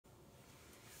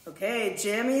Okay,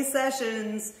 Jammy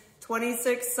Sessions,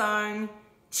 26 song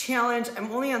challenge.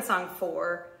 I'm only on song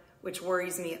 4, which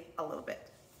worries me a little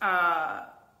bit.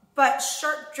 But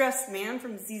Sharp Dressed Man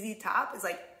from ZZ Top is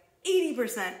like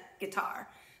 80% guitar.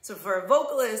 So for a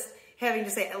vocalist, having to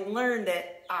say, I learned it,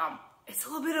 it's a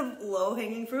little bit of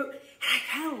low-hanging fruit, and I'm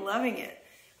kind of loving it.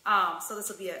 So this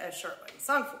will be a short one.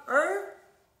 Song 4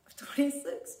 of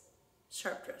 26,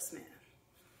 Sharp Dressed Man.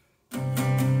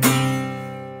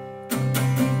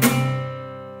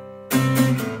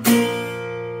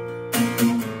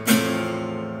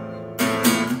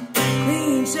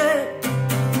 Clean shirt,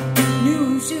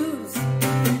 new shoes,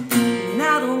 and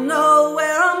I don't know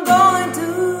where I'm going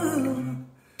to.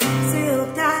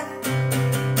 Silk tie,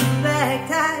 black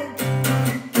tie,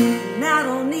 and I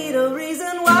don't need a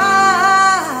reason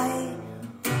why.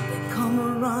 They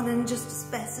come running just as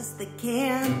fast as they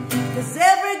can, 'cause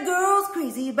every girl's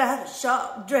crazy about a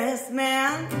sharp-dressed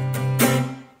man.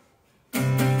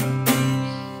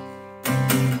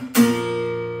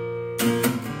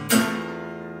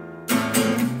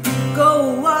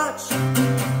 Gold watch,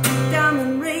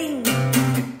 diamond ring,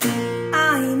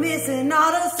 I ain't missing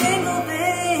not a single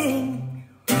thing.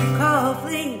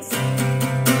 Cufflinks,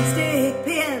 stick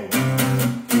pin,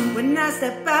 when I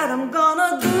step out I'm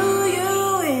gonna do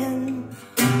you in.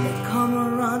 They come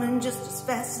running just as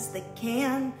fast as they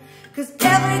can, 'cause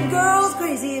every girl's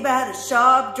crazy about a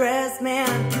sharp-dressed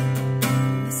man.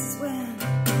 This is when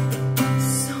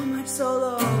so much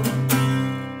solo.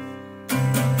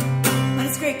 But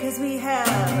it's great 'cause we have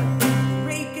a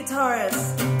great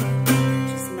guitarist,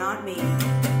 just not me.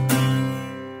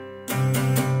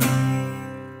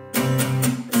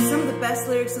 But some of the best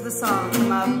lyrics of the song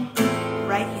come up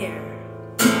right here.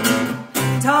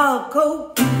 Top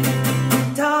coat,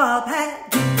 top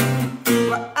hat,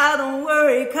 well, I don't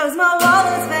worry 'cause my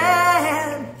wallet's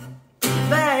fat.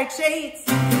 Black shades,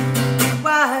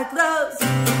 white gloves,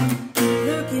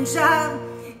 looking sharp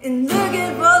and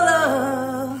looking for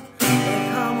love. They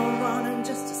come running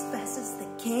just as fast as they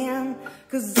can,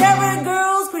 'cause every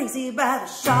girl's crazy about a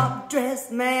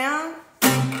sharp-dressed man.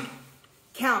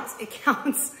 Counts, it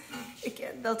counts.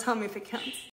 They'll tell me if it counts.